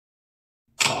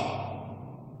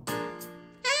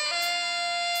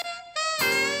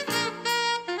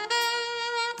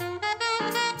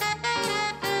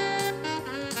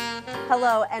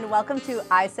Hello and welcome to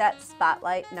ISET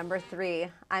Spotlight number 3.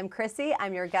 I'm Chrissy,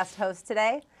 I'm your guest host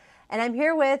today, and I'm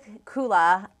here with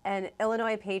Koulla, an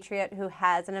Illinois patriot who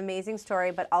has an amazing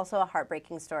story but also a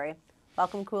heartbreaking story.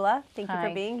 Welcome, Koulla. Thank you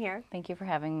for being here. Thank you for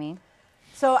having me.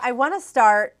 So I want to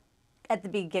start at the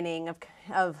beginning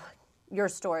of your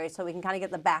story so we can kind of get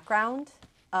the background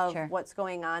of what's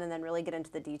going on and then really get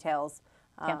into the details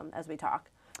as we talk.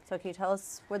 So can you tell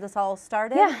us where this all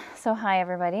started? Yeah. So hi,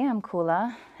 everybody. I'm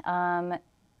Koulla.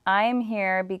 I'm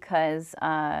here because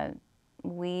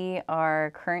we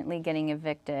are currently getting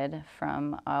evicted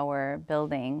from our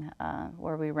building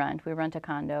where we rent. We rent a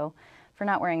condo for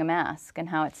not wearing a mask. And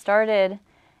how it started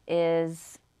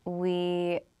is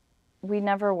we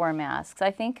never wore masks.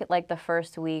 I think like the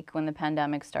first week when the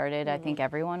pandemic started, I think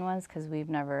everyone was, because we've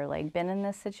never like been in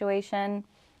this situation.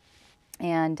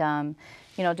 And,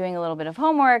 you know, doing a little bit of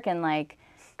homework and like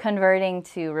converting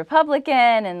to Republican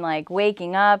and like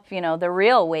waking up, you know, the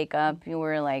real wake up, you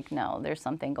were like, no, there's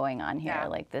something going on here. Yeah.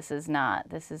 Like this is not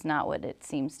what it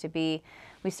seems to be.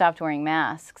 We stopped wearing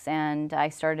masks and I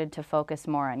started to focus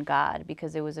more on God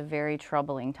because it was a very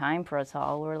troubling time for us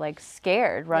all. We were like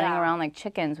scared, running around like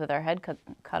chickens with our head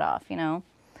cut off, you know.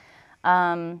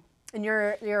 And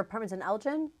your apartment's in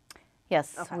Elgin?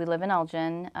 Yes, we live in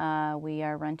Elgin. We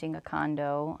are renting a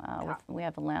condo. We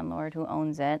have a landlord who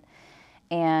owns it.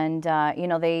 And, you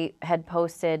know, they had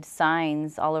posted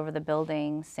signs all over the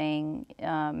building saying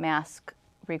mask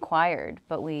required,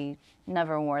 but we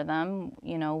never wore them.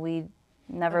 You know, we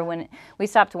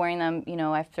stopped wearing them, you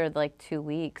know, after like 2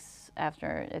 weeks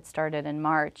after it started in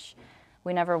March.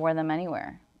 We never wore them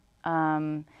anywhere.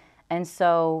 And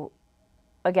so,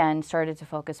 again, started to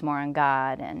focus more on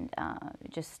God and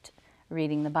just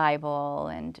reading the Bible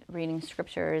and reading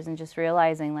scriptures and just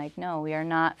realizing like, no, we are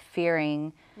not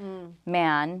fearing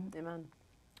man. Amen.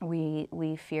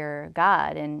 We fear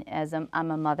God. And as I'm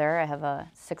a mother, I have a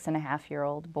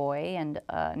 6.5-year-old boy and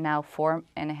now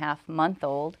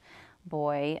 4.5-month-old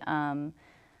boy.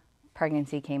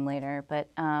 Pregnancy came later, but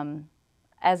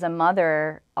as a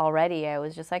mother already, I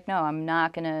was just like, no, I'm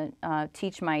not going to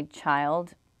teach my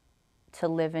child to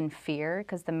live in fear,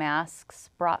 because the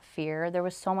masks brought fear. There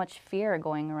was so much fear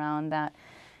going around that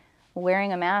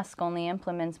wearing a mask only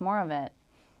implements more of it.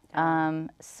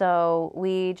 So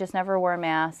we just never wore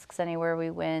masks anywhere we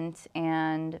went,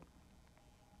 and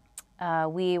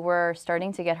we were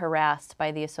starting to get harassed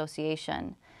by the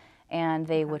association, and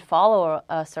they would follow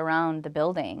us around the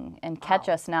building and catch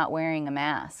us not wearing a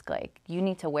mask. Like, you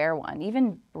need to wear one.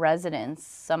 Even residents,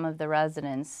 some of the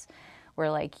residents were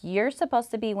like, you're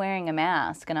supposed to be wearing a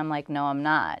mask. And I'm like, no, I'm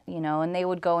not, you know, and they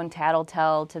would go and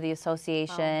tattletale to the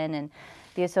association and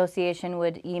the association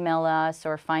would email us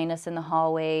or find us in the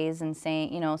hallways and say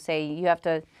you have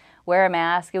to wear a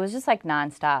mask. It was just like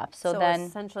nonstop. So then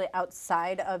essentially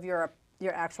outside of your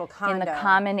actual condo, in the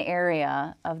common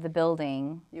area of the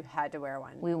building, you had to wear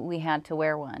one. We had to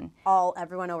wear one.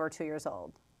 Everyone over 2 years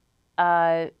old.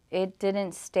 It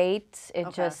didn't state.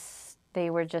 It just, they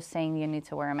were just saying you need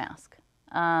to wear a mask.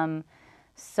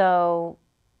 So,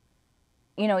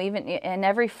 you know, even in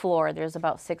every floor, there's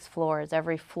about 6 floors.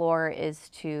 Every floor is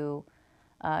to,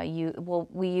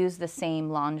 we use the same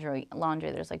laundry.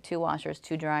 There's like 2 washers,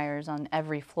 2 dryers on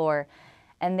every floor.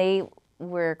 And they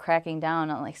were cracking down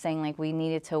on like saying like we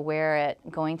needed to wear it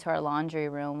going to our laundry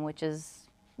room, which is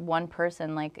one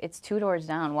person, like it's 2 doors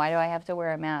down. Why do I have to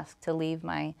wear a mask to leave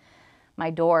my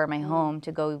door, my home,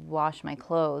 to go wash my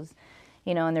clothes?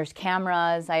 You know, and there's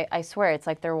cameras. I swear, it's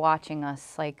like they're watching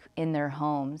us, like, in their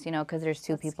homes, you know, because there's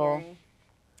 2 people.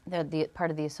 The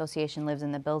part of the association lives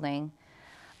in the building.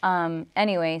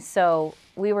 Anyway, so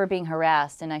we were being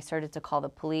harassed, and I started to call the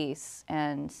police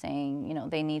and saying, you know,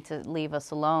 they need to leave us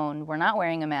alone. We're not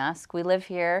wearing a mask. We live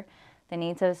here. They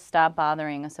need to stop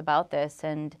bothering us about this.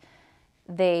 And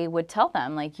they would tell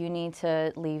them, like, you need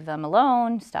to leave them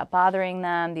alone, stop bothering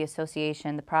them. The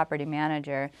association, the property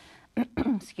manager,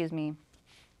 excuse me,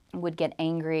 would get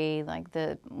angry. Like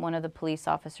one of the police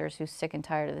officers who's sick and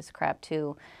tired of this crap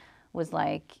too was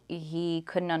like, he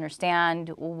couldn't understand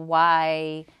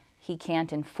why he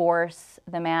can't enforce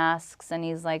the masks, and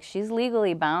he's like, she's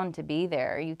legally bound to be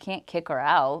there. You can't kick her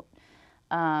out.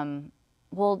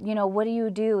 Well, you know, what do you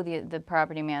do, the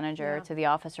property manager to the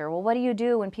officer? Well, what do you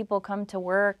do when people come to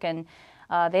work and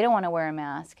they don't want to wear a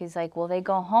mask? He's like, well, they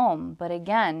go home. But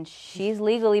again, she's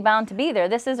legally bound to be there.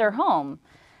 This is her home.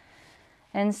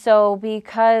 And so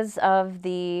because of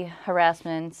the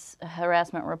harassment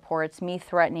reports, me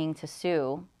threatening to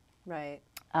sue,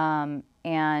 and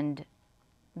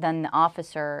then the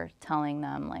officer telling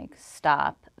them, like,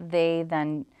 stop, they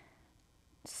then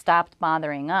stopped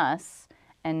bothering us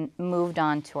and moved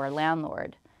on to our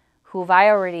landlord, who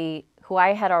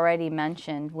I had already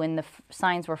mentioned when the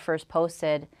signs were first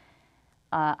posted.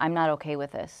 I'm not okay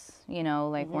with this. You know,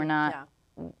 like we're not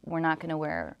going to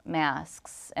wear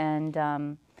masks.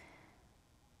 And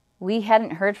we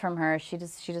hadn't heard from her. She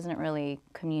doesn't really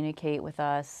communicate with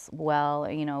us well.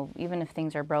 You know, even if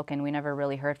things are broken, we never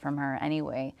really heard from her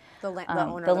anyway. The owner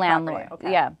the of the landlord. property.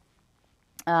 Okay.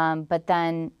 Yeah. But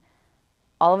then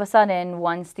all of a sudden,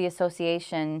 once the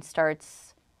association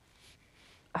starts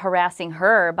harassing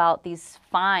her about these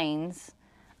fines,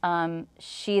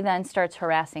 she then starts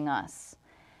harassing us.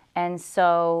 And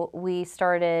so we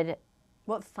started.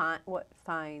 What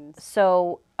fines?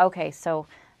 So, okay, so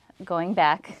going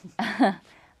back.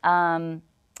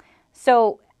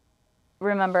 So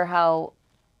remember how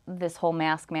this whole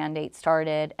mask mandate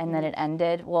started and then it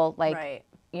ended? Well, like,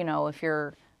 you know, if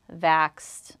you're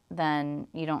vaxxed, then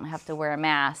you don't have to wear a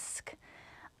mask.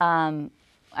 I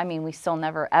mean, we still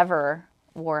never, ever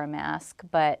wore a mask,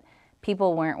 but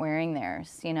people weren't wearing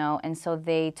theirs, you know, and so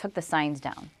they took the signs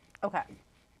down. Okay.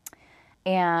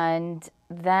 And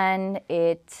then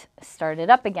it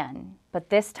started up again, but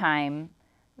this time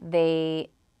they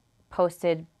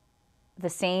posted the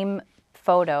same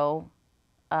photo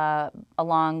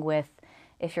along with,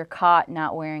 if you're caught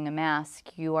not wearing a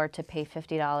mask, you are to pay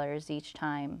 $50 each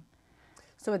time.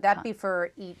 So would that be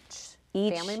for each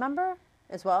family member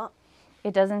as well?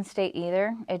 It doesn't state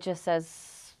either. It just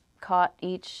says caught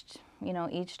each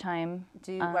time.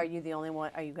 Are you the only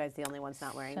one? Are you guys the only ones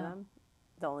not wearing them?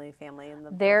 The only family in the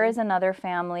There building? is another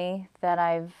family that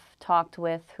I've talked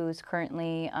with who's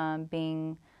currently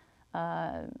being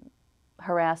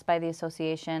harassed by the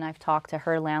association. I've talked to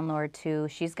her landlord too.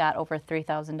 She's got over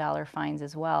 $3,000 fines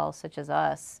as well, such as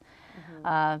us,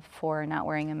 for not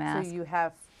wearing a mask. So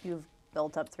you've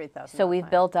built up $3,000. So we've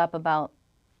built up about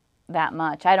that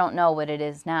much. I don't know what it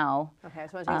is now. Okay, I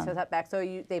just want to take a step back.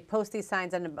 So they post these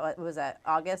signs in, what was that,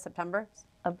 August, September?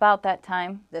 About that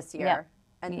time. This year. Yeah.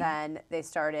 And then they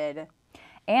started.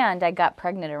 And I got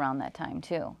pregnant around that time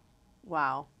too.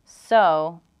 Wow.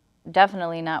 So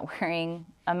definitely not wearing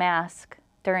a mask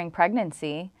during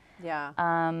pregnancy. Yeah.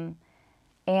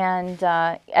 And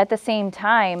at the same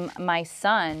time, my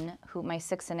son, my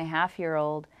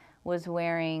 6.5-year-old, was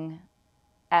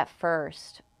at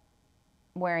first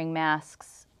wearing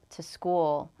masks to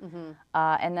school.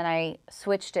 And then I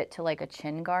switched it to like a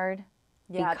chin guard.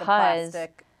 Yeah, because, the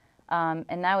plastic.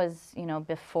 And that was, you know,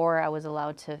 before I was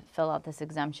allowed to fill out this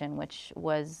exemption, which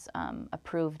was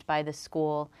approved by the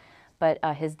school. But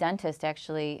his dentist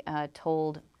actually I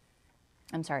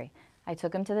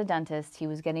took him to the dentist. He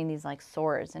was getting these like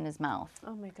sores in his mouth.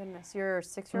 Oh my goodness, your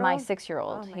 6-year-old? My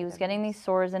 6-year-old. Oh, He was getting these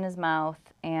sores in his mouth,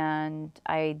 and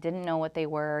I didn't know what they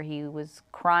were. He was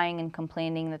crying and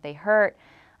complaining that they hurt.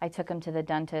 I took him to the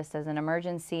dentist as an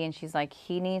emergency, and she's like,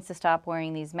 he needs to stop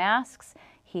wearing these masks.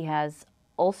 He has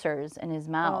ulcers in his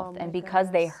mouth, and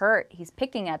because they hurt, he's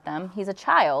picking at them. He's a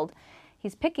child.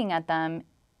 He's picking at them.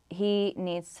 He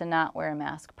needs to not wear a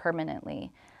mask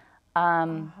permanently.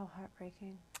 How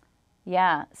heartbreaking.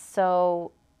 Yeah,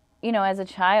 so, you know, as a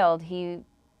child,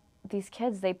 these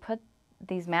kids, they put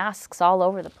these masks all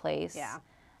over the place. Yeah.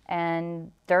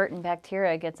 And dirt and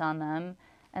bacteria gets on them,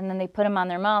 and then they put them on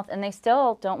their mouth, and they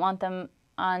still don't want them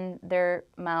on their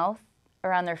mouth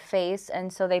or on their face,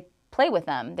 and so they play with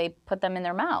them. They put them in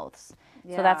their mouths.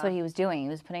 Yeah. So that's what he was doing. He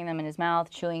was putting them in his mouth,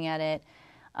 chewing at it.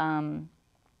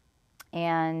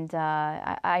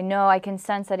 I know I can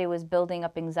sense that it was building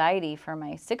up anxiety for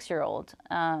my 6-year-old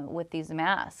with these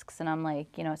masks. And I'm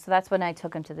like, you know, so that's when I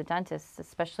took him to the dentist,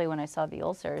 especially when I saw the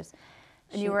ulcers.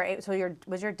 And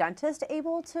was your dentist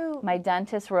able to? My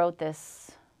dentist wrote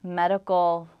this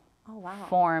medical wow.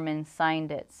 form and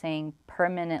signed it saying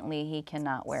permanently he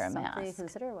cannot wear a mask. Something you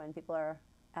consider when people are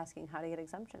asking how to get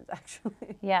exemptions,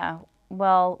 actually. Yeah.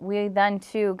 Well, we then,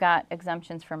 too, got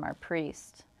exemptions from our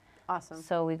priest. Awesome.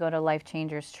 So we go to Life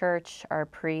Changers Church. Our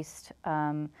priest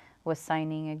was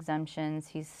signing exemptions.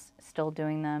 He's still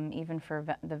doing them, even for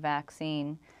the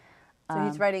vaccine. So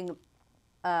he's writing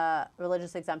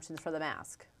religious exemptions for the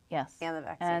mask? Yes. And the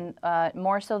vaccine? And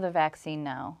more so the vaccine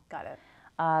now. Got it.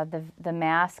 The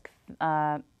mask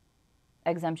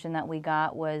exemption that we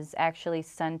got was actually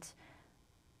sent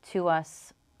to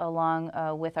us along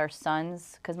with our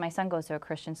sons, because my son goes to a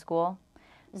Christian school.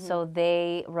 Mm-hmm. So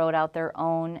they wrote out their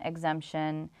own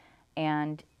exemption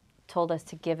and told us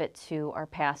to give it to our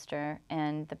pastor,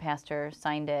 and the pastor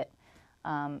signed it,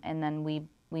 and then we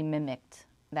mimicked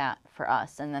that for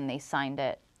us, and then they signed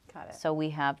it. Got it. So we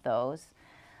have those,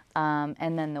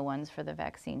 and then the ones for the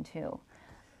vaccine too.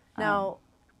 Now,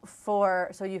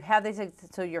 so you have these,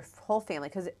 so your whole family,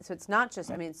 because so it's not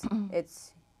just, I mean,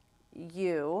 it's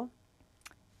you,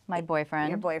 My boyfriend.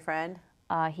 your boyfriend.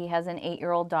 He has an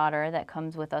 8-year-old daughter that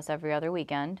comes with us every other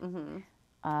weekend.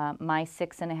 My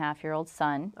 6.5-year-old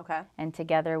son. Okay. And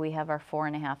together we have our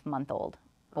 4.5-month-old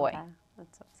boy. Okay.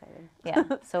 That's so exciting. Yeah.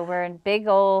 So we're a big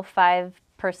old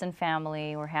 5-person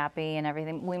family. We're happy and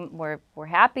everything. We're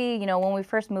happy. You know, when we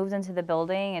first moved into the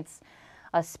building, it's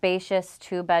a spacious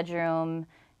 2-bedroom,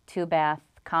 2-bath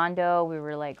condo. We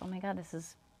were like, oh my God, this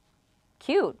is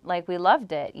cute. Like, we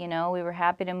loved it. You know, we were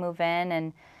happy to move in.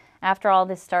 And after all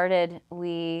this started,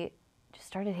 we just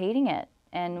started hating it.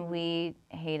 And we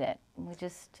hate it. We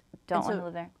just don't want to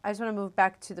live there. I just want to move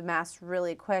back to the mask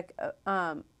really quick.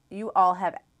 You all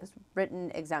have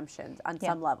written exemptions on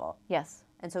some level. Yes.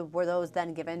 And so were those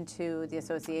then given to the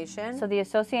association? So the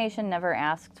association never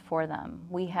asked for them.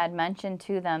 We had mentioned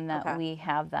to them that we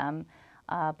have them,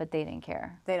 but they didn't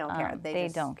care. They don't care. They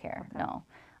don't care, no.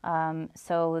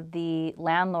 So the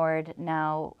landlord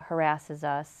now harasses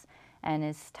us and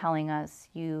is telling us,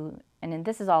 and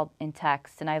this is all in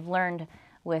text, and I've learned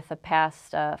with a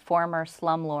past former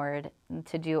slumlord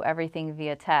to do everything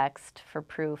via text for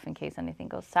proof in case anything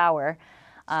goes sour.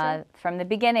 From the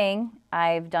beginning,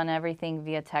 I've done everything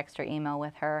via text or email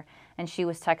with her, and she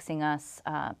was texting us,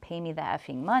 pay me the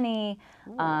effing money.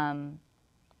 You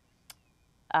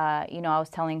know, I was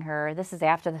telling her, this is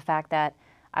after the fact that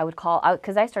I would call,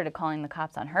 because I started calling the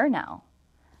cops on her now.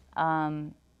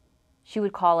 She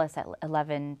would call us at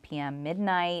 11 p.m.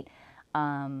 midnight.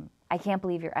 I can't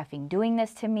believe you're effing doing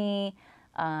this to me.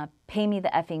 Pay me the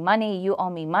effing money. You owe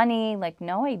me money. Like,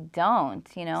 no, I don't.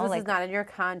 You know, so this is not in your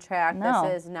contract. No.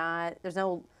 This is not. There's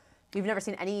no. You've never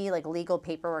seen any like legal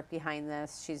paperwork behind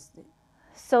this.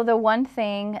 So the one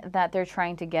thing that they're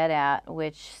trying to get at,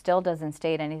 which still doesn't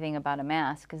state anything about a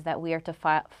mask, is that we are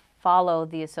to follow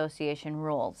the association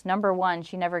rules. Number one,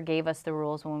 she never gave us the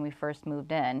rules when we first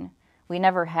moved in. We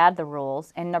never had the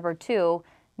rules. And number two,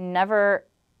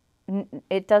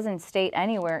 it doesn't state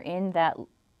anywhere in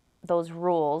those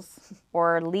rules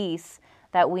or lease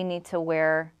that we need to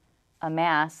wear a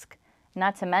mask,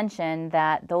 not to mention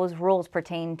that those rules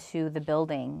pertain to the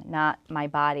building, not my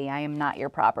body. I am not your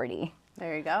property.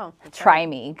 There you go. Try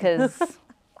me, because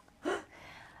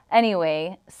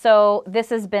anyway, so this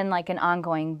has been like an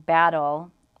ongoing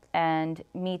battle, and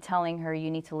me telling her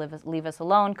you need to leave us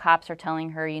alone. Cops are telling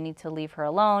her you need to leave her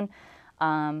alone.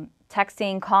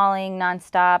 Texting, calling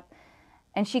nonstop,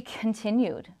 and she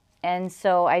continued. And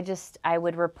so I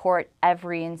would report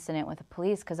every incident with the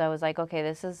police, because I was like,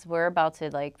 okay, we're about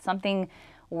to, like, something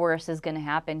worse is going to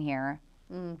happen here.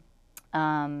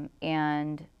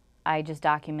 And I just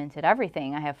documented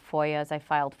everything. I have FOIAs. I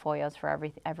filed FOIAs for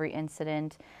every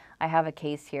incident. I have a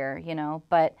case here, you know.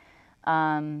 But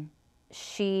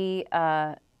she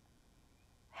had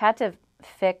to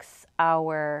fix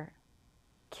our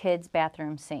kids'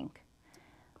 bathroom sink.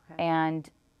 Okay. And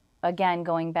again,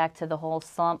 going back to the whole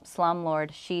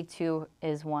slumlord, she too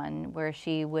is one where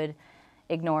she would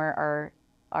ignore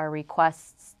our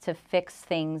requests to fix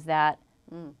things that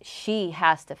she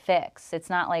has to fix. It's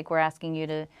not like we're asking you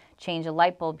to change a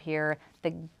light bulb here.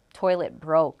 The toilet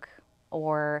broke,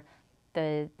 or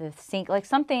the sink, like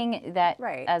something that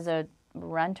as a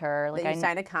renter, like that you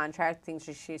signed a contract, things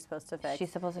she's supposed to fix.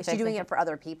 She's supposed to fix. Is she doing it for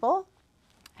other people?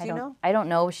 Do you know? I don't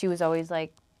know. She was always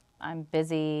like, I'm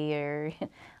busy, or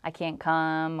I can't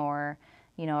come, or,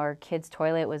 you know, our kid's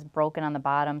toilet was broken on the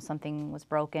bottom. Something was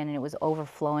broken and it was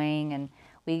overflowing, and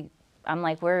I'm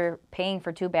like, we're paying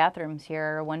for 2 bathrooms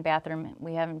here. 1 bathroom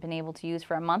we haven't been able to use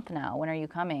for a month now. When are you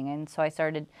coming? And so I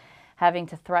started having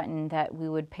to threaten that we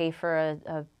would pay for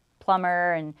a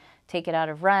plumber and take it out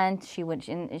of rent.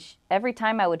 Every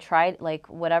time I would try, like,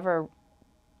 whatever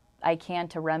I can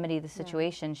to remedy the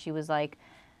situation, she was like,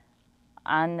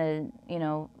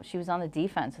 she was on the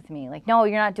defense with me. Like, no,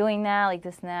 you're not doing that, like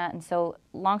this and that. And so,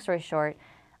 long story short,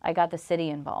 I got the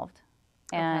city involved.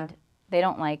 And they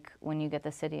don't like when you get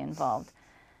the city involved.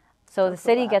 So the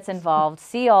city gets involved,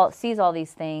 sees all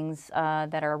these things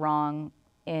that are wrong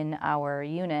in our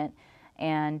unit,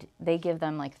 and they give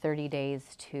them like 30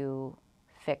 days to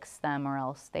fix them, or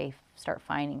else they start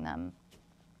fining them.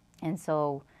 And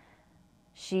so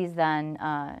she's then,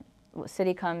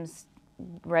 city comes,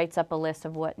 writes up a list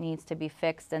of what needs to be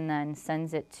fixed, and then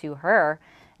sends it to her.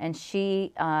 And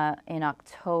she, in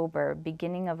October,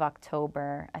 beginning of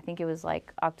October, I think it was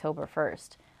like October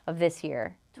 1st of this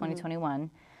year, 2021,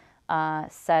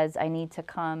 says I need to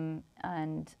come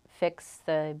and fix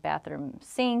the bathroom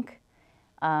sink.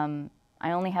 I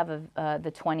only have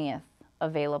the 20th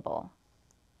available,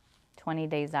 20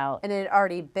 days out. And it had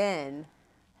already been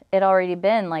it already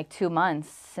been like 2 months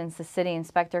since the city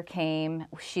inspector came.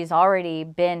 She's already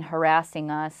been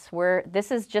harassing us. This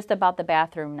is just about the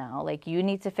bathroom now. Like, you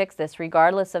need to fix this,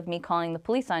 regardless of me calling the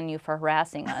police on you for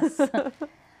harassing us.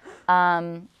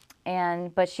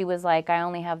 But she was like, I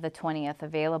only have the 20th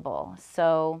available.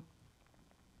 So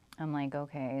I'm like,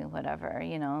 okay, whatever.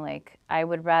 You know, like, I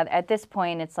would rather, at this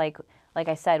point, it's like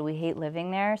I said, we hate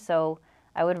living there. So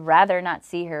I would rather not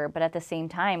see her, but at the same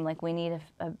time, like, we need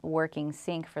a working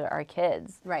sink for our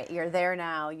kids. Right, you're there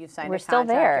now. You've signed We're a still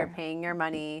contract. there. You're paying your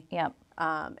money. Yep.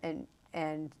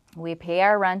 And we pay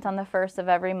our rent on the 1st of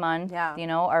every month. Yeah. You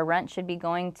know, our rent should be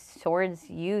going towards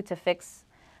you to fix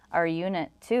our unit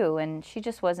too. And she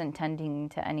just wasn't tending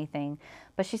to anything.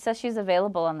 But she says she's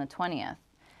available on the 20th.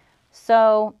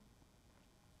 So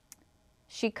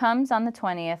she comes on the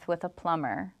 20th with a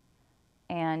plumber.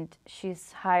 And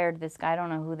she's hired this guy. I don't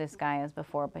know who this guy is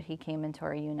before, but he came into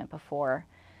our unit before.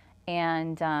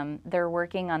 And they're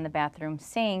working on the bathroom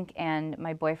sink, and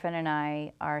my boyfriend and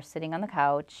I are sitting on the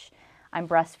couch. I'm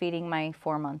breastfeeding my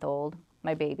 4-month-old,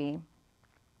 my baby.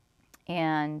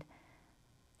 And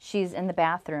she's in the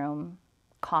bathroom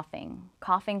coughing,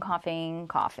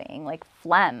 like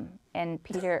phlegm. And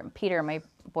Peter, my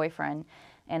boyfriend,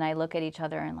 and I look at each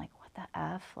other and like, what the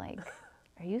F? Like,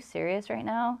 are you serious right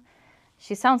now?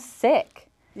 She sounds sick.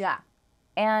 Yeah.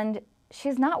 And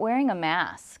she's not wearing a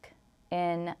mask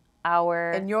in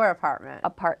your apartment.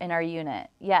 In our unit.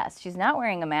 Yes, she's not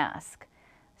wearing a mask.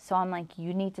 So I'm like,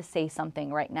 you need to say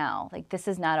something right now. Like, this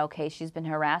is not okay. She's been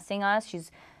harassing us.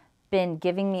 She's been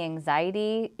giving me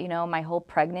anxiety, you know, my whole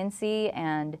pregnancy,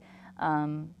 and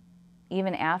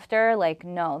even after, like,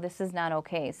 no, this is not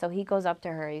okay. So he goes up to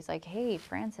her. He's like, hey,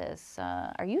 Frances,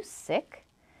 are you sick?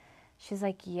 She's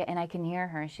like, yeah, and I can hear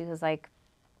her. She was like,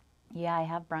 yeah, I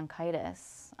have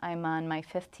bronchitis. I'm on my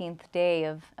 15th day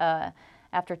of,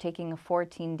 after taking a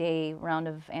 14-day round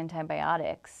of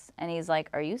antibiotics. And he's like,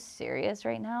 are you serious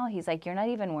right now? He's like, you're not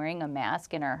even wearing a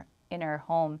mask in our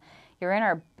home. You're in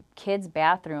our kids'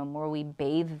 bathroom where we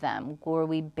bathe them, where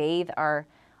we bathe our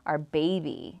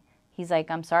baby. He's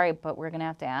like, I'm sorry, but we're gonna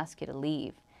have to ask you to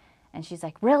leave. And she's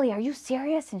like, really, are you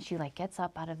serious? And she like gets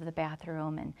up out of the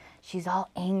bathroom and she's all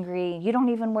angry. You don't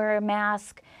even wear a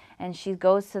mask. And she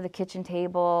goes to the kitchen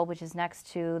table, which is next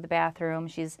to the bathroom.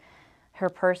 Her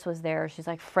purse was there. She's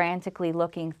like frantically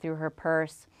looking through her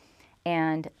purse.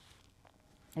 And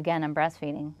again, I'm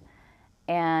breastfeeding.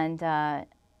 And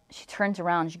she turns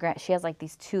around. She has like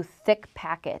these 2 thick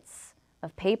packets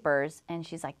of papers, and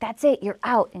she's like, that's it, you're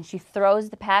out. And she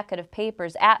throws the packet of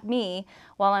papers at me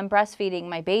while I'm breastfeeding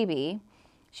my baby.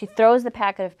 She throws the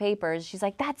packet of papers. She's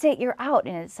like, that's it, you're out.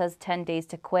 And it says 10 days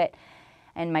to quit.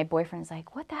 And my boyfriend's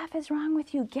like, what the F is wrong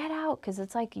with you? Get out. Because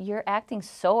it's like, you're acting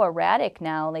so erratic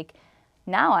now. Like,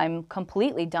 now I'm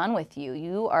completely done with you.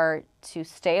 You are to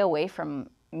stay away from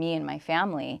me and my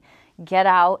family. Get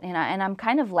out. And I'm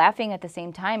kind of laughing at the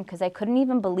same time because I couldn't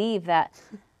even believe that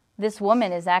this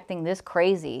woman is acting this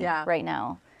crazy right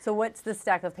now. So what's the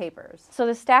stack of papers? So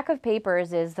the stack of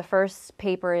papers is, the first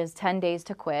paper is 10 days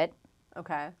to quit.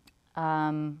 Okay.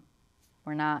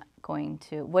 We're not going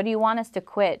to, what do you want us to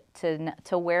quit?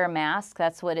 To wear a mask?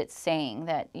 That's what it's saying,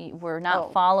 that we're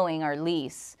not following our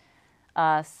lease.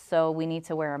 So we need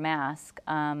to wear a mask.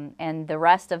 And the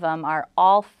rest of them are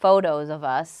all photos of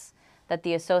us that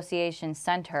the association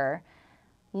sent her.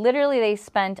 Literally, they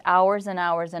spent hours and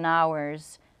hours and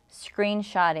hours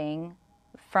screenshotting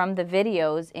from the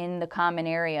videos in the common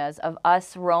areas of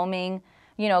us roaming,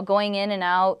 you know, going in and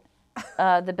out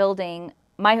the building,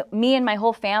 me and my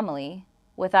whole family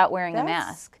without wearing a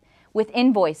mask, with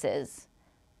invoices.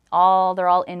 They're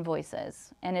all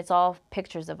invoices, and it's all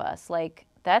pictures of us. Like,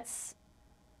 that's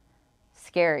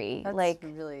scary. That's like,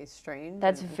 really strange.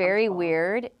 That's very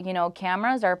weird. You know,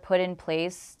 cameras are put in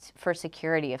place for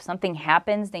security. If something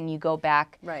happens, then you go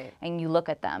back and you look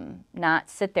at them, not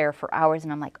sit there for hours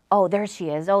and I'm like, oh, there she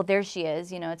is. Oh, there she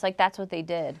is. You know, it's like, that's what they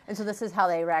did. And so this is how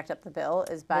they racked up the bill,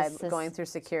 is by going through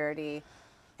security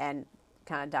and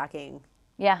kind of docking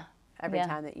every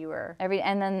time that you were.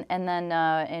 And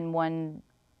then in one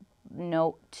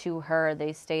note to her,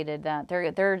 they stated that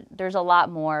there's a lot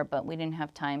more, but we didn't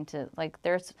have time to, like,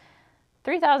 there's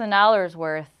 $3,000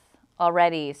 worth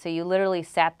already, so you literally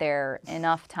sat there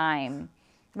enough time.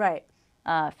 Right.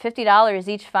 $50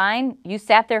 each fine, you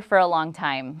sat there for a long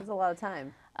time. That's a lot of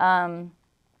time.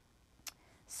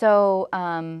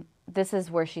 This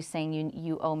is where she's saying,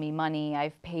 you owe me money.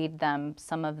 I've paid them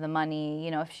some of the money.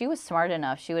 You know, if she was smart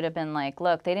enough, she would have been like,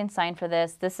 look, they didn't sign for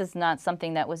this. This is not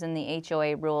something that was in the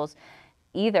HOA rules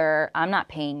either. I'm not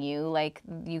paying you. Like,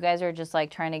 you guys are just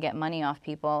like trying to get money off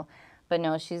people. But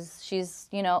no, she's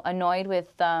annoyed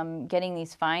with getting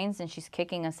these fines, and she's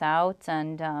kicking us out.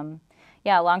 And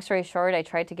yeah, long story short, I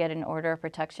tried to get an order of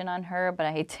protection on her, but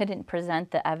I didn't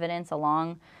present the evidence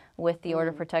along with the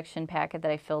order of protection packet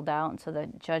that I filled out, and so the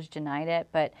judge denied it.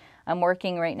 But I'm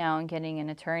working right now on getting an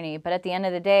attorney. But at the end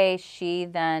of the day, she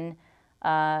then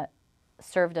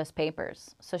served us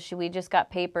papers. So we just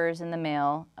got papers in the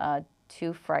mail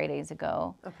 2 Fridays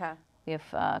ago. Okay. We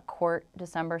have court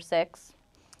December 6th.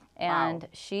 And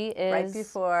she is right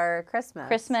before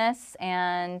Christmas.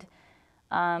 And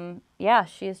yeah,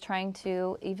 she is trying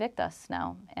to evict us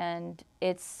now, and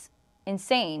it's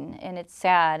insane and it's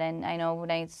sad. And I know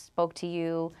when I spoke to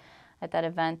you at that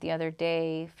event the other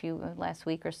day, last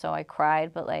week or so, I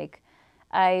cried. But like,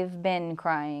 I've been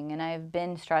crying and I've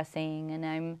been stressing, and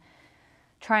I'm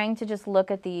trying to just look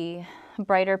at the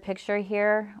brighter picture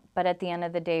here. But at the end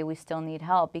of the day, we still need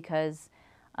help, because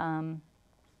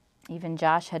even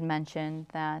Josh had mentioned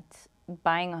that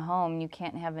buying a home, you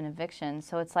can't have an eviction.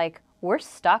 So it's like, we're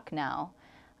stuck now.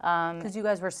 Because you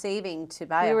guys were saving to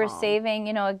buy a home. We were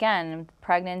saving, again,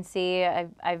 pregnancy.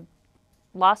 I've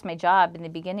lost my job in the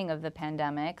beginning of the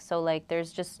pandemic. So like,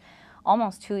 there's just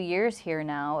almost 2 years here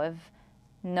now of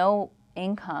no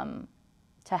income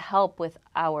to help with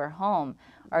our home.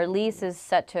 Our lease is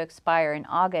set to expire in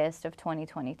August of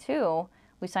 2022.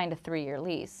 We signed a 3-year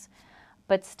lease.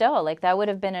 But still, like, that would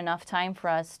have been enough time for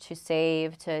us to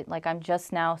save, like, I'm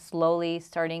just now slowly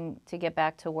starting to get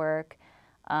back to work.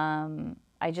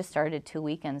 I just started 2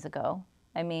 weekends ago.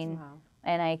 I mean, wow.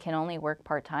 And I can only work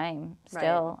part-time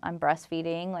still. Right. I'm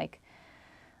breastfeeding. Like,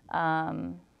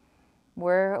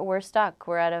 we're stuck.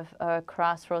 We're at a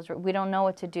crossroads. We don't know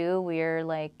what to do. We're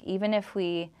like, even if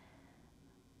we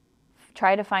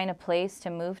try to find a place to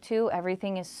move to,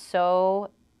 everything is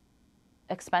so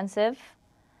expensive.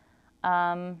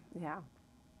 Yeah.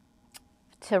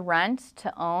 To rent,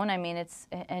 to own, I mean,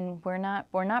 and we're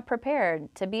not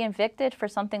prepared. To be evicted for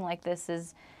something like this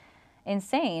is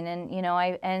insane.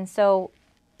 And so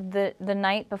the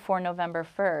night before November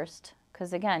 1st,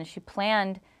 because again, she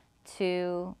planned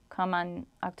to come on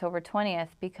October 20th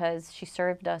because she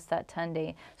served us that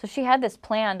 10-day. So she had this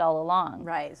planned all along.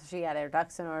 Right. So she had her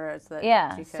ducks in order so that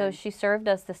yeah. she could. So she served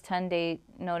us this 10-day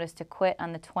notice to quit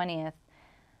on the 20th.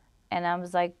 And I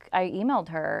was like, I emailed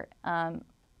her.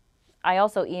 I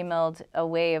also emailed a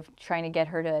way of trying to get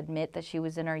her to admit that she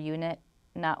was in our unit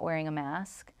not wearing a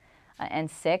mask and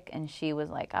sick. And she was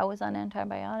like, I was on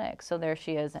antibiotics. So there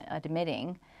she is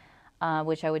admitting,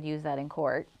 which I would use that in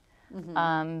court.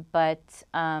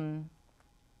 Mm-hmm.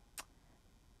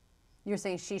 You're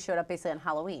saying she showed up basically on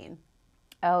Halloween.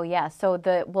 Oh, yeah. So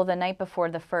the night before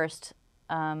the 1st,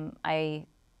 I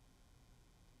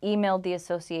emailed the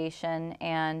association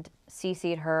and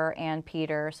CC'd her and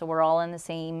Peter, so we're all in the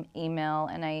same email.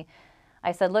 And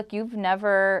I said, look, you've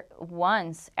never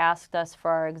once asked us for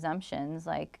our exemptions.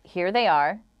 Like, here they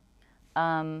are.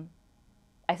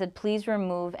 I said, please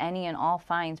remove any and all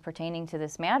fines pertaining to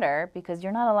this matter, because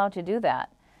you're not allowed to do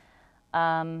that.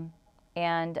 And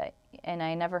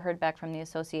I never heard back from the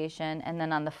association. And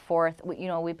then on the 4th,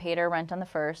 we paid our rent on the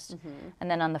 1st. Mm-hmm.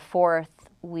 And then on the 4th,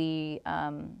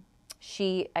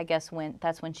 she, I guess,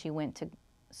 that's when she went to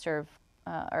serve,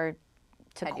 or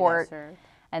to court.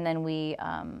 And then we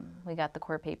got the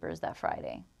court papers that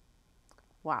Friday.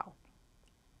 Wow.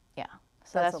 Yeah.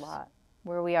 So that's a lot.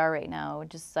 Where we are right now,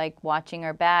 just like watching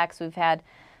our backs. We've had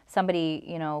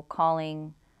somebody,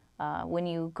 calling, when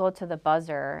you go to the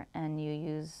buzzer and you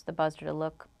use the buzzer to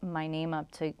look my name up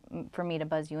for me to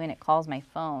buzz you in, it calls my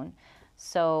phone.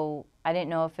 So I didn't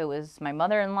know if it was my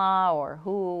mother-in-law or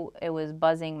who it was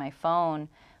buzzing my phone,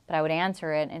 but I would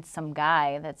answer it, and it's some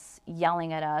guy that's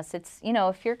yelling at us. It's,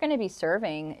 if you're going to be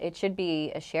serving, it should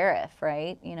be a sheriff,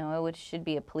 right? It should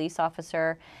be a police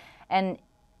officer. And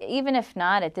even if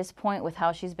not, at this point, with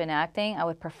how she's been acting, I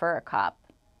would prefer a cop.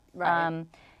 Right.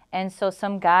 And so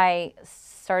some guy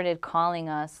started calling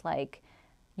us like,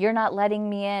 you're not letting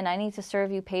me in. I need to serve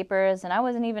you papers. And I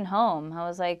wasn't even home. I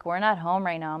was like, we're not home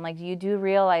right now. I'm like, you do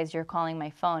realize you're calling my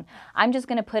phone. I'm just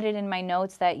going to put it in my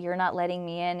notes that you're not letting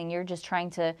me in and you're just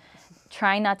trying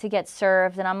not to get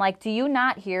served. And I'm like, do you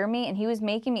not hear me? And he was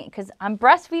making me, because I'm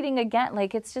breastfeeding again.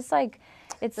 Like, it's just like,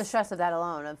 it's the stress of that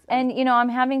alone. And, I'm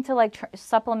having to like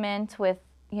supplement with,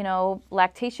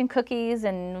 lactation cookies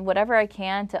and whatever I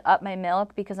can to up my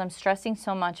milk, because I'm stressing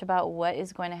so much about what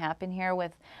is going to happen here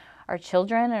with our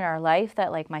children and our life,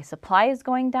 that like my supply is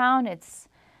going down. It's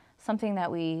something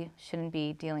that we shouldn't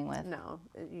be dealing with. No,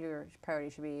 your priority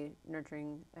should be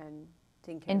nurturing and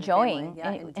taking care enjoying, of the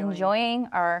family. Yeah, enjoying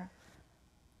our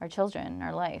children,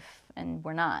 our life, and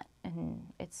we're not. And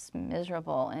it's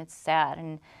miserable and it's sad.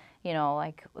 And you know,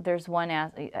 like there's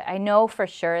I know for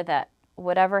sure that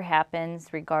whatever happens,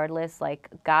 regardless, like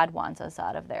God wants us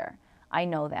out of there. I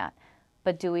know that.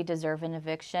 But do we deserve an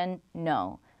eviction?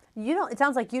 No. You don't. It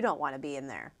sounds like you don't want to be in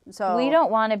there. So We don't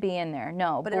want to be in there.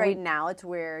 No. But right now, it's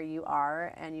where you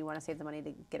are, and you want to save the money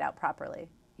to get out properly.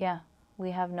 Yeah.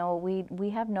 We have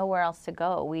nowhere else to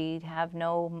go. We have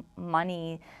no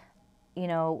money, you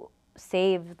know,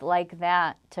 saved like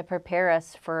that to prepare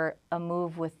us for a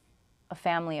move with a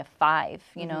family of 5,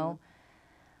 you know.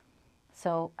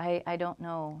 So I don't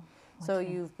know. So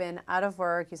you've been out of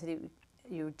work. You said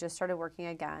you just started working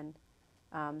again.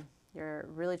 You're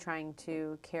really trying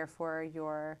to care for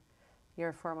your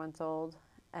 4-month-old,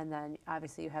 and then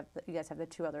obviously you guys have the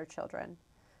 2 other children.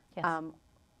 Yes.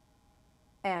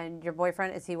 And your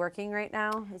boyfriend, is he working right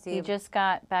now? He just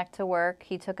got back to work.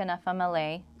 He took an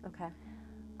FMLA. Okay.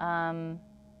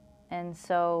 And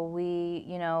so we,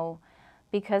 you know,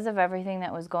 because of everything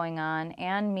that was going on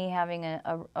and me having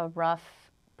a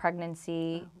rough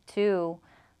pregnancy too,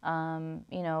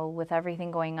 you know, with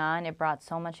everything going on, it brought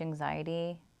so much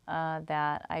anxiety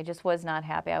that I just was not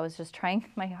happy. I was just trying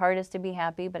my hardest to be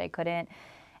happy, but I couldn't.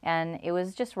 And it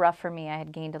was just rough for me. I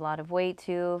had gained a lot of weight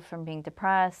too from being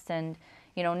depressed. And,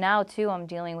 you know, now too, I'm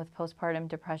dealing with postpartum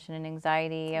depression and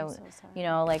anxiety. I'm so sorry. You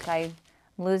know, like I'm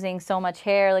losing so much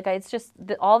hair. Like it's just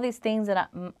all these things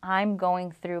that I'm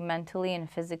going through mentally and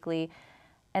physically.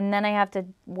 And then I have to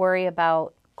worry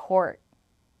about court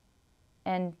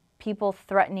and people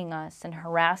threatening us and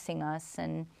harassing us,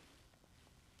 and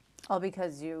all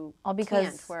because you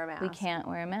can't wear a mask. We can't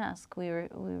wear a mask. We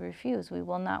refuse. We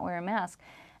will not wear a mask.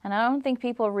 And I don't think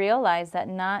people realize that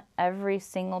not every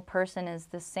single person is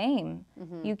the same.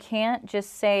 You can't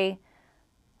just say,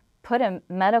 put a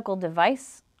medical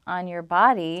device on your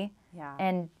body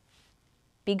and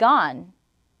be gone.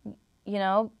 You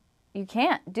know, you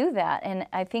can't do that. And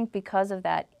I think because of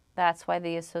that, that's why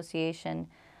the association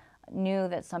knew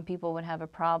that some people would have a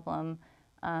problem,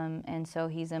 and so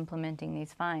he's implementing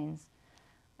these fines.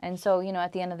 And so, you know,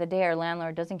 at the end of the day, our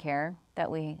landlord doesn't care that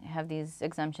we have these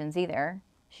exemptions either.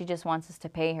 She just wants us to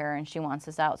pay her, and she wants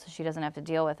us out so she doesn't have to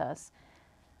deal with us.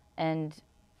 And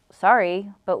sorry,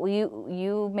 but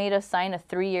you made us sign a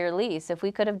 3-year lease. If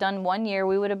we could have done 1 year,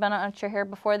 we would have been out your hair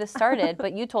before this started,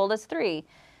 but you told us 3.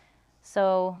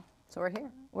 So we're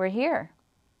here. We're here.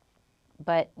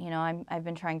 But, you know, I've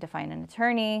been trying to find an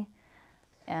attorney.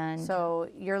 And so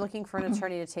you're looking for an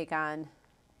attorney to take on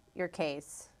your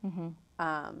case.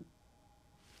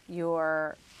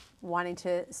 You're wanting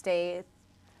to stay,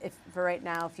 for right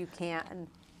now, if you can,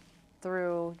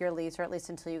 through your lease, or at least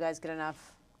until you guys get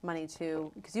enough money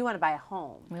because you want to buy a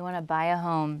home. We want to buy a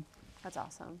home. That's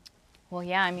awesome. Well,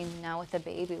 yeah, I mean, now with the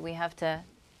baby, we have to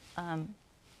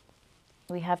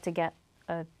get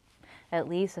at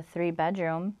least a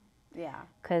 3-bedroom. Yeah.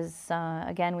 Because,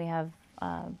 again, we have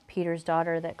Peter's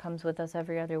daughter that comes with us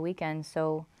every other weekend,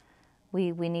 so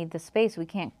we need the space. We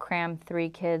can't cram 3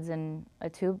 kids in a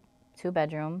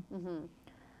 2-bedroom.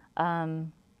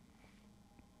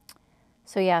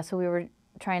 So we were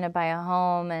trying to buy a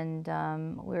home, and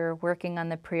we were working on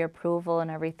the pre-approval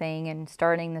and everything and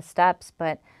starting the steps,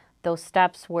 but those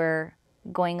steps were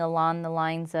going along the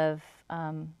lines of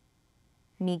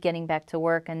me getting back to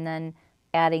work and then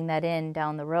adding that in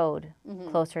down the road,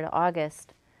 closer to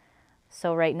August.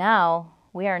 So right now,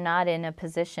 we are not in a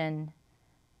position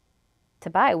to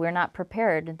buy. We're not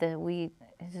prepared.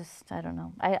 I don't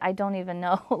know. I don't even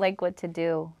know like what to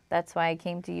do. That's why I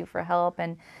came to you for help,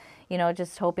 and you know,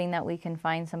 just hoping that we can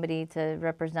find somebody to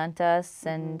represent us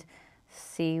and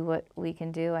see what we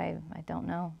can do. I don't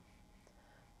know.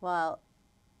 Well,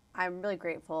 I'm really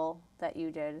grateful that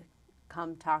you did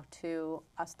come talk to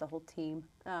us, the whole team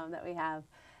that we have,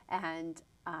 and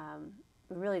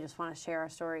we really just want to share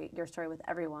your story with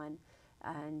everyone.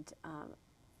 And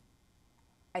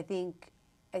I think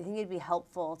it'd be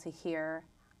helpful to hear,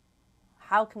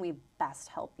 how can we best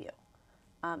help you?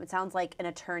 It sounds like an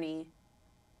attorney.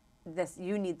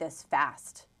 You need this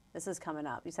fast. This is coming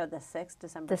up. You said the 6th,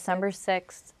 December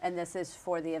 6th. And this is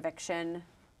for the eviction.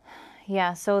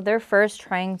 Yeah, so they're first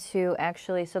trying to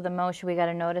so the motion, we got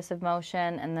a notice of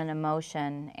motion and then a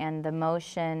motion. And the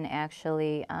motion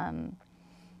actually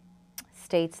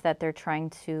states that they're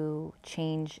trying to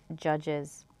change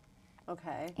judges.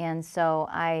 Okay. And so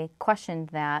I questioned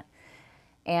that.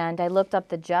 And I looked up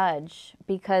the judge,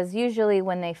 because usually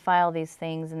when they file these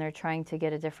things and they're trying to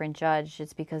get a different judge,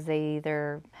 it's because they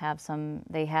either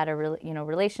they had a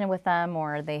relation with them,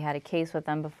 or they had a case with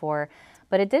them before.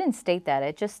 But it didn't state that.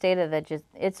 It just stated that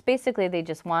it's basically they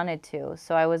just wanted to.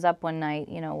 So I was up one night,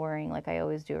 worrying like I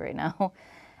always do right now,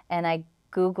 and I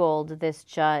Googled this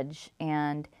judge,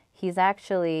 and He's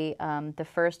actually the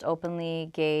first openly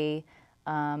gay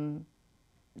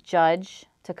judge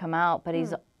to come out, but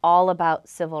he's all about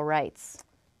civil rights.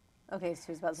 Okay, so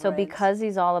he's about So civil rights. because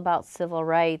he's all about civil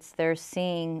rights, they're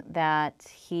seeing that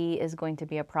he is going to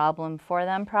be a problem for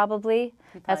them, probably.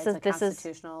 This is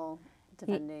constitutional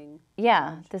defending.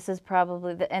 Yeah, judge. this is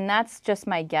probably, and that's just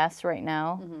my guess right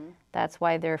now. That's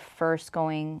why they're first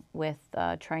going with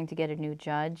trying to get a new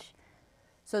judge.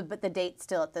 So, but the date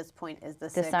still at this point is the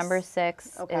 6th? December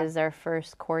 6th is our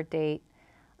first court date.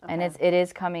 Okay. And it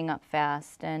is coming up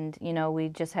fast. And, you know, we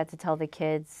just had to tell the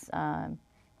kids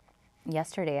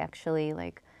yesterday, actually,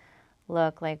 like,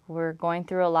 look, like, we're going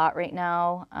through a lot right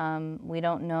now. We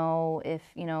don't know if,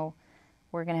 you know,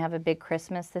 we're going to have a big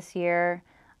Christmas this year.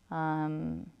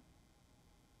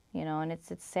 You know, and it's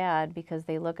sad because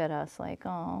they look at us like,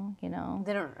 oh, you know.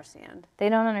 They don't understand. They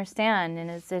don't understand.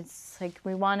 And it's like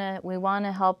we want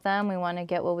to help them. We want to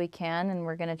get what we can, and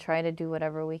we're going to try to do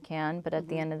whatever we can. But at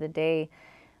the end of the day,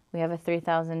 we have a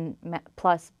 $3,000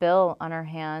 plus bill on our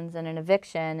hands and an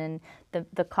eviction, and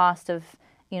the cost of,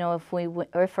 you know,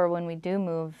 if or when we do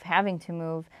move, having to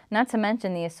move. Not to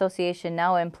mention the association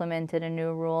now implemented a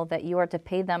new rule that you are to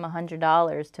pay them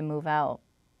 $100 to move out.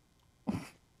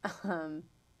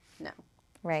 No.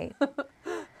 Right.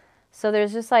 So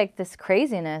there's just like this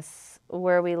craziness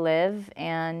where we live,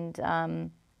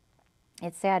 and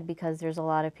it's sad because there's a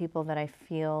lot of people that I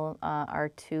feel are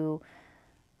too,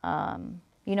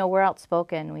 you know, we're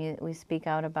outspoken. We speak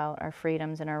out about our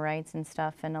freedoms and our rights and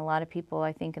stuff, and a lot of people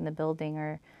I think in the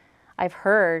building I've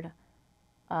heard,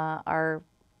 are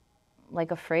like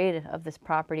afraid of this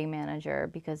property manager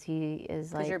because he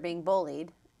is like. Because you're being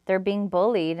bullied. They're being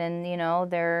bullied, and you know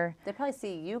They probably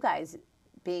see you guys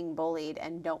being bullied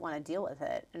and don't want to deal with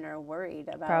it and are worried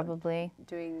about probably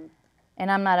doing.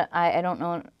 And I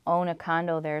don't own a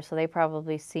condo there, so they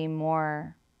probably see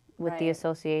more with the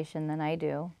association than I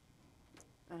do.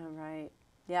 Oh, right.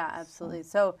 Yeah, absolutely.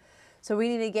 So we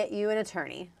need to get you an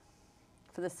attorney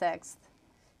for the 6th,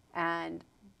 and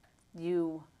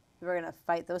we're going to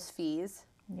fight those fees.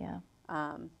 Yeah.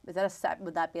 Would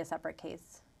that be a separate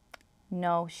case?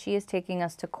 No, she is taking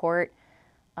us to court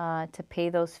to pay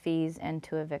those fees and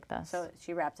to evict us. So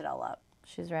she wrapped it all up.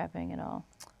 She's wrapping it all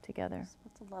together.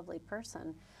 That's a lovely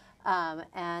person.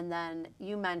 And then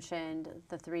you mentioned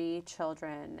the 3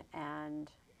 children and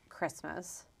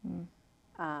Christmas.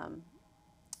 How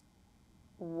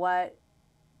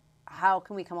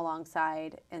can we come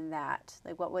alongside in that?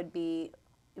 Like, what would be,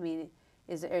 I mean,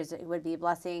 it would be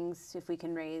blessings if we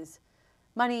can raise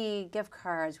money, gift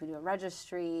cards, we do a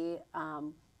registry.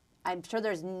 I'm sure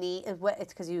there's need.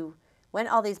 It's because you went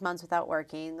all these months without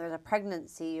working. There's a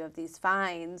pregnancy. You have these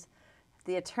fines,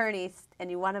 the attorneys,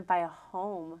 and you want to buy a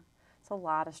home. It's a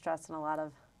lot of stress and a lot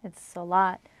of. It's a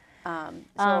lot.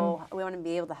 So we want to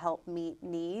be able to help meet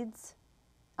needs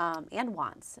and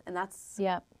wants, and that's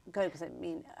good because I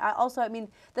mean,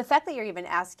 the fact that you're even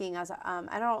asking us.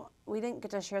 We didn't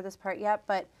get to share this part yet,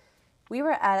 but we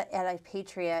were at a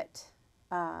Patriot.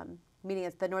 Meeting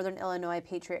at the Northern Illinois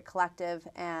Patriot Collective,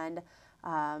 and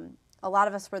a lot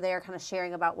of us were there kind of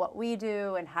sharing about what we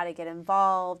do and how to get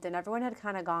involved, and everyone had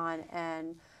kind of gone,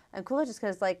 and Koulla just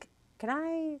goes like, can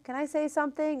I say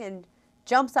something, and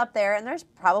jumps up there, and there's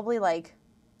probably like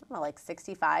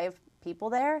 65 people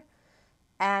there,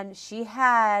 and she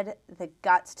had the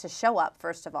guts to show up,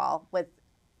 first of all, with,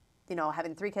 you know,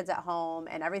 having 3 kids at home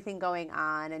and everything going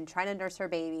on and trying to nurse her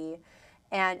baby,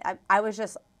 and I was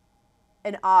just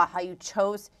in awe how you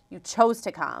chose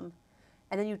to come,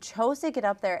 and then you chose to get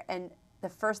up there, and the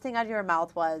first thing out of your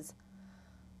mouth was,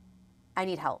 I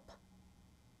need help.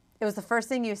 It was the first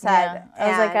thing you said. Yeah. I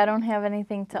was like, I don't have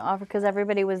anything to offer, because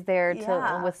everybody was there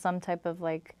with some type of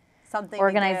like something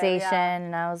organization,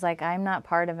 and I was like, I'm not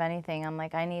part of anything. I'm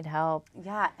like, I need help.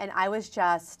 Yeah, and I was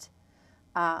just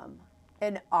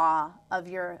in awe of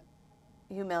your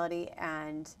humility,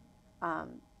 and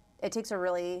it takes a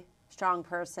really strong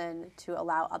person to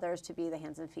allow others to be the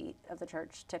hands and feet of the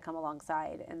church to come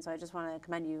alongside. And so I just want to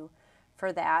commend you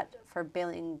for that, for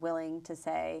being willing to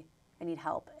say, I need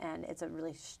help. And it's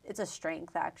a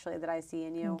strength actually that I see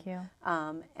in you. Thank you.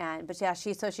 But yeah,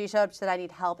 she showed up, said I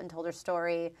need help, and told her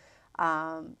story.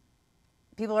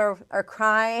 People are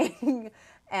crying,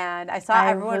 and I saw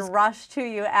everyone rush to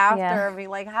you after, being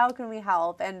like, how can we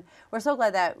help? And we're so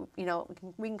glad that, you know,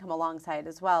 we can come alongside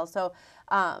as well. So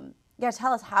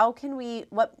tell us, how can we,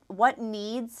 what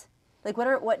needs, like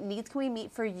what needs can we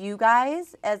meet for you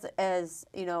guys as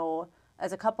you know,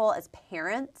 as a couple, as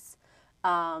parents,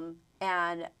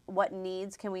 and what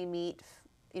needs can we meet,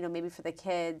 you know, maybe for the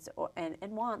kids and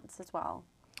wants as well?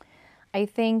 I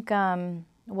think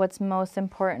what's most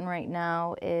important right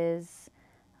now is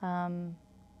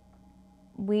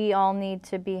we all need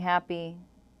to be happy.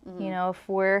 You know, if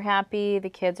we're happy, the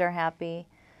kids are happy.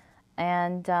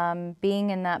 And being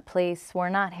in that place, we're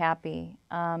not happy.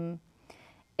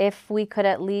 If we could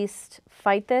at least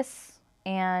fight this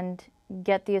and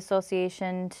get the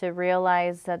association to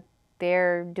realize that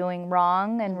they're doing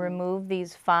wrong and remove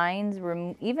these fines,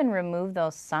 even remove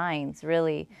those signs,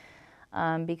 really,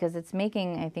 because it's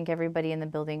making, I think, everybody in the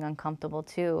building uncomfortable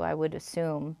too, I would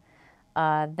assume.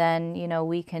 Then, you know,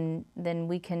 we can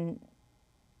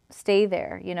stay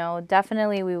there. You know,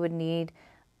 definitely we would need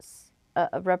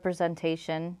a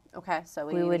representation. Okay, so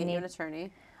we need to get you an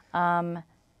attorney.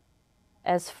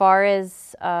 As far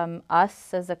as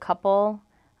us as a couple,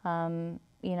 you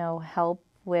know, help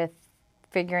with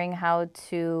figuring how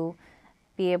to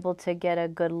be able to get a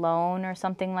good loan or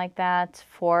something like that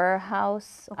for a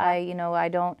house. Okay. You know, I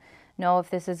don't know if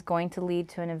this is going to lead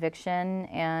to an eviction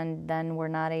and then we're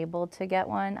not able to get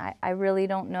one. I really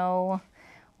don't know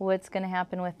what's going to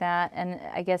happen with that. And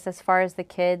I guess as far as the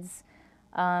kids,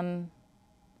 I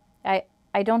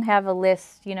don't have a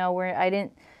list, you know, where I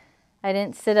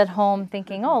didn't sit at home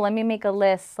thinking, oh, let me make a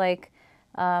list. Like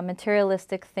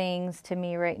materialistic things to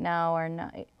me right now are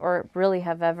not, or really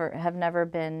have never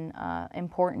been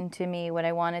important to me. What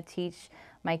I want to teach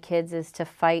my kids is to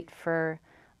fight for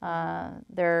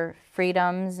their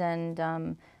freedoms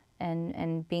and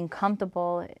being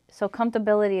comfortable. So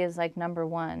comfortability is like number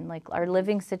one. Like our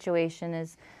living situation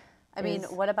is. I mean,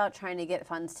 what about trying to get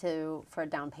funds for a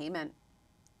down payment?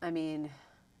 I mean,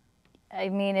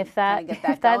 if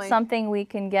that's going. something we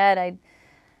can get,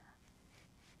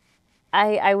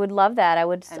 I would love that. I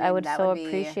would so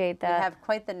appreciate that. We have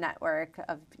quite the network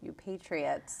of you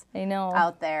patriots. I know.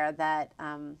 Out there that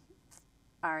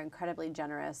are incredibly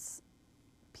generous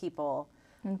people.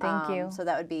 And thank you. So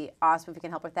that would be awesome if we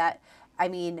can help with that. I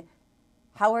mean,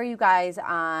 how are you guys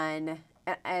on?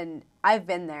 And I've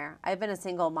been there. I've been a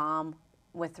single mom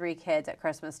with 3 kids at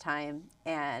Christmas time,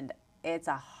 and it's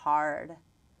a hard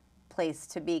place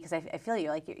to be because I feel you.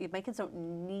 Like my kids don't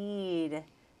need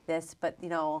this, but you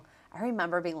know, I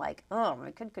remember being like, oh,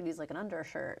 my kid could use like an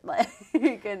undershirt, like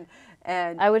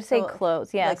and I would say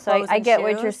clothes, yeah. Like so clothes I get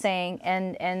shoes. what you're saying,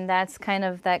 and that's kind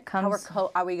of that comes.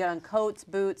 Are we good on coats,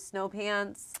 boots, snow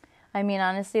pants? I mean,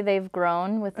 honestly, they've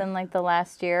grown within like the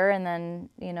last year, and then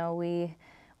you know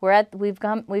we've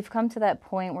come to that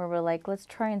point where we're like, let's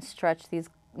try and stretch these,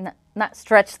 not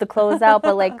stretch the clothes out,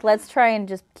 but like let's try and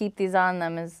just keep these on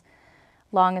them as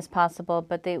long as possible.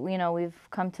 But you know, we've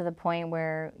come to the point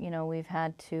where you know we've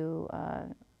had to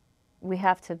we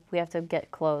have to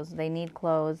get clothes. They need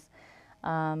clothes,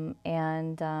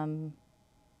 and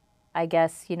I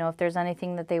guess you know if there's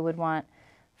anything that they would want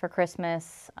for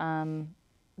Christmas,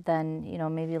 then you know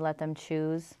maybe let them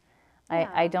choose. Yeah.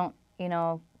 I don't you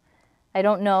know. I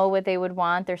don't know what they would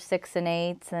want. They're 6 and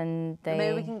 8, and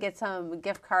maybe we can get some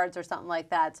gift cards or something like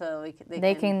that, so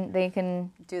they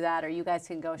can do that, or you guys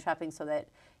can go shopping. So that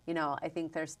you know, I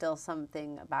think there's still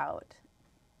something about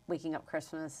waking up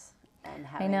Christmas and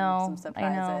having some surprises.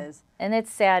 I know. And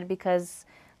it's sad because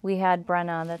we had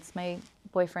Brenna, that's my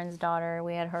boyfriend's daughter.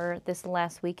 We had her this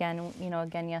last weekend. You know,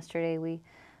 again yesterday we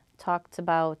talked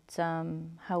about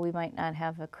how we might not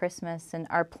have a Christmas, and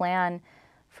our plan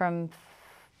from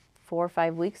 4 or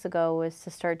 5 weeks ago was to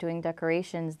start doing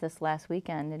decorations this last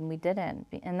weekend, and we didn't.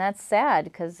 And that's sad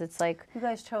because it's like... You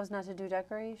guys chose not to do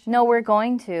decorations? No, we're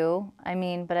going to. I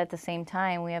mean, but at the same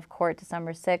time, we have court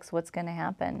December 6th. What's going to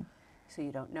happen? So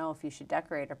you don't know if you should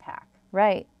decorate or pack.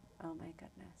 Right. Oh, my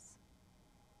goodness.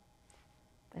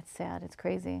 It's sad. It's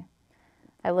crazy.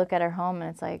 I look at our home, and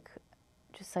it's like,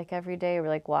 just like every day, we're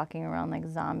like walking around like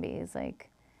zombies. Like,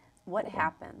 what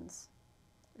happens?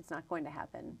 It's not going to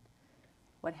happen.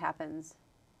 What happens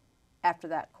after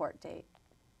that court date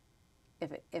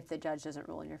if the judge doesn't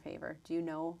rule in your favor? Do you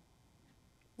know?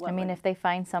 If they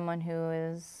find someone who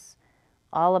is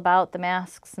all about the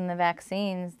masks and the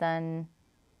vaccines, then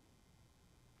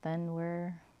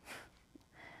we're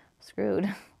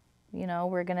screwed. You know,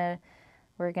 we're gonna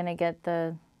get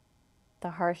the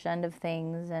harsh end of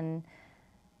things, and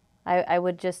I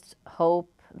would just hope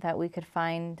that we could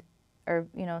find, or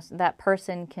you know, that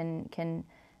person can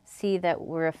see that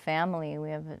we're a family. We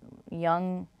have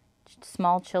young,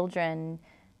 small children.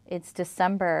 It's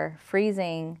December,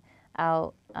 freezing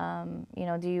out. You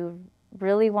know, do you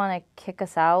really want to kick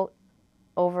us out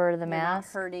over the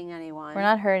mask? We're not hurting anyone. We're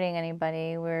not hurting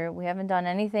anybody. We haven't done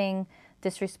anything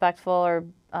disrespectful or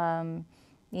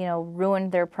you know,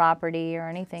 ruined their property or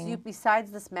anything. So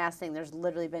besides this mask thing, there's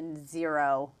literally been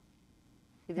zero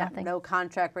You've got Nothing. no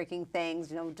contract breaking things,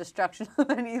 no destruction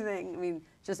of anything. I mean,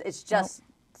 it's just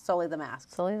solely the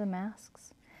masks. Solely the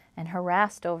masks, and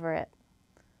harassed over it.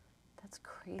 That's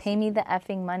crazy. Pay me the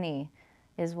effing money,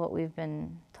 is what we've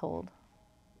been told.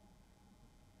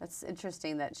 That's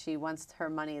interesting that she wants her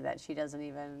money that she doesn't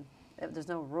even. There's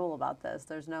no rule about this.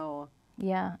 There's no.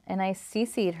 Yeah, and I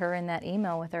CC'd her in that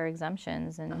email with our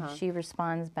exemptions, and she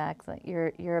responds back like,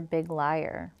 "You're a big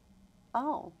liar."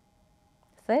 Oh.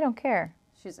 So they don't care.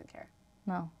 She doesn't care.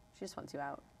 No. She just wants you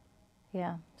out.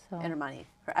 Yeah. So. And her money.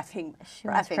 Her effing. She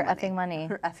wants her money. effing money.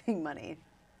 Her effing money.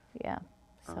 Yeah.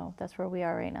 So that's where we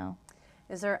are right now.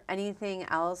 Is there anything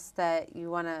else that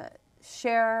you want to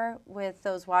share with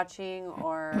those watching,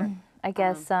 or? I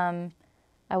guess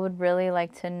I would really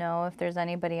like to know if there's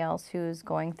anybody else who's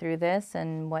going through this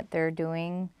and what they're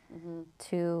doing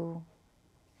to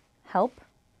help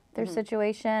their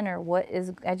situation, or what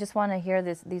is. I just want to hear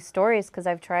these stories, because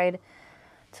I've tried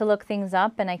to look things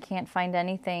up and I can't find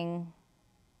anything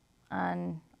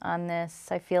on this.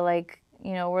 I feel like,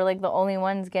 we're like the only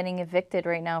ones getting evicted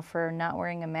right now for not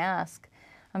wearing a mask.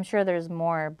 I'm sure there's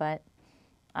more, but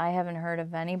I haven't heard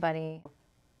of anybody.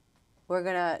 We're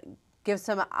going to give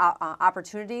some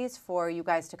opportunities for you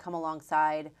guys to come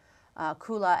alongside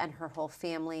Koulla and her whole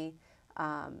family,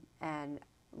 and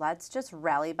let's just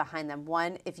rally behind them.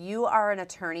 One, if you are an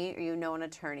attorney or you know an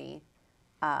attorney,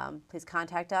 please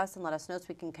contact us and let us know so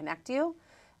we can connect you.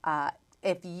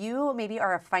 If you maybe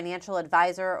are a financial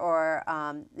advisor or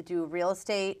do real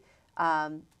estate,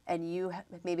 and you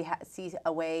maybe see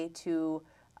a way to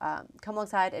come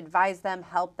alongside, advise them,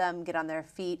 help them get on their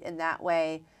feet in that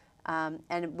way.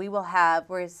 And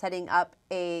we're setting up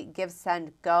a Give,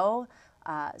 Send, Go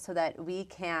so that we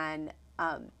can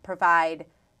provide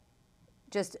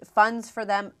just funds for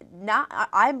them.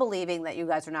 I'm believing that you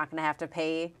guys are not going to have to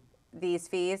pay these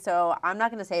fees, so I'm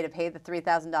not going to say to pay the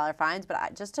 $3,000 fines,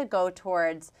 but just to go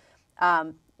towards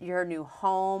your new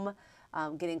home,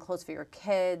 getting clothes for your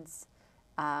kids,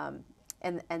 and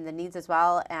the needs as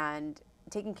well, and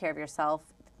taking care of yourself,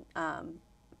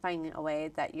 finding a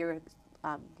way that you're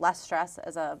less stress.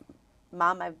 As a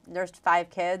mom, I've nursed 5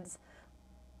 kids.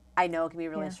 I know it can be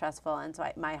really stressful, and so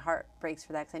my heart breaks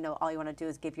for that, because I know all you want to do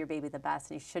is give your baby the best,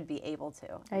 and you should be able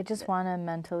to. I just want to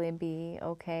mentally be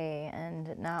okay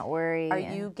and not worry. Are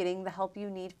you getting the help you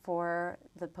need for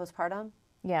the postpartum?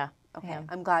 Yeah. Okay,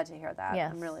 I'm glad to hear that.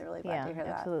 Yes. I'm really, really glad to hear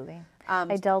that. Absolutely.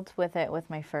 I dealt with it with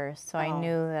my first, so I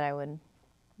knew that I would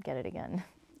get it again.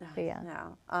 But yeah.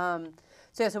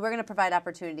 So we're going to provide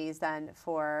opportunities then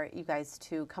for you guys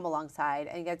to come alongside,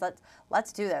 and you guys,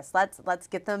 let's do this. Let's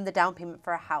get them the down payment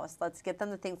for a house. Let's get them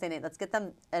the things they need. Let's get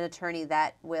them an attorney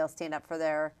that will stand up for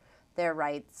their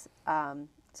rights.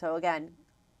 So again,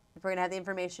 we're going to have the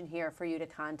information here for you to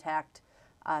contact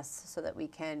us so that we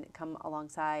can come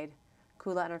alongside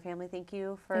Koulla and her family. Thank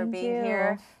you for being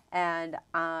here. And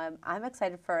I'm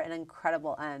excited for an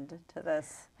incredible end to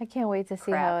this. I can't wait to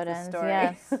see how it ends. Story.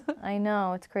 Yes, I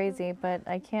know, it's crazy, but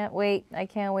I can't wait. I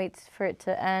can't wait for it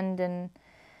to end and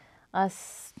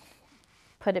us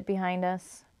put it behind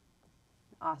us.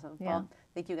 Awesome. Yeah. Well,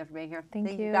 thank you again for being here.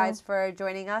 Thank you. You guys for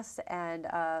joining us, and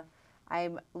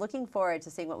I'm looking forward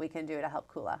to seeing what we can do to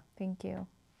help Koulla. Thank you.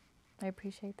 I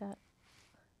appreciate that.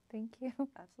 Thank you.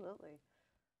 Absolutely.